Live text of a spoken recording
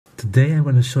Today I'm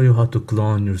going to show you how to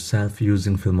clone yourself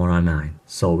using Filmora 9.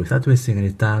 So without wasting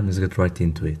any time, let's get right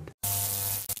into it.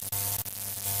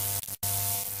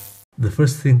 The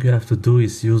first thing you have to do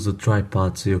is use a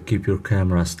tripod so you keep your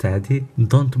camera steady.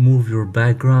 Don't move your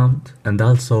background and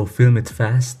also film it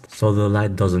fast so the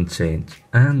light doesn't change.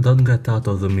 And don't get out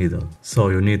of the middle. So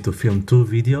you need to film 2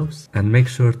 videos and make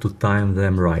sure to time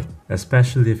them right,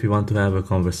 especially if you want to have a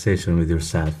conversation with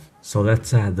yourself. So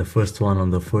let's add the first one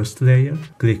on the first layer,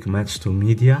 click match to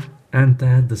media and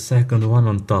add the second one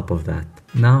on top of that.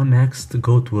 Now next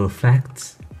go to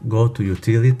effects, go to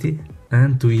utility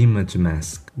and to image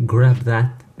mask. Grab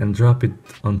that and drop it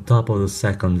on top of the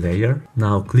second layer.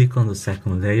 Now click on the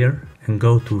second layer and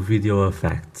go to video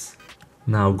effects.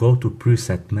 Now go to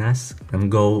preset mask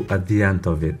and go at the end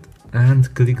of it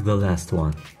and click the last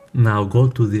one. Now go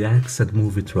to the X and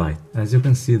move it right. As you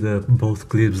can see, both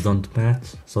clips don't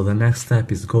match, so the next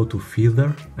step is go to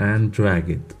feather and drag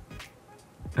it.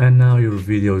 And now your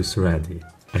video is ready.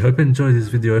 I hope you enjoyed this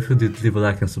video. If you did, leave a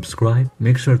like and subscribe.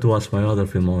 Make sure to watch my other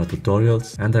Filmora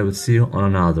tutorials and I will see you on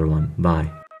another one.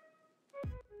 Bye.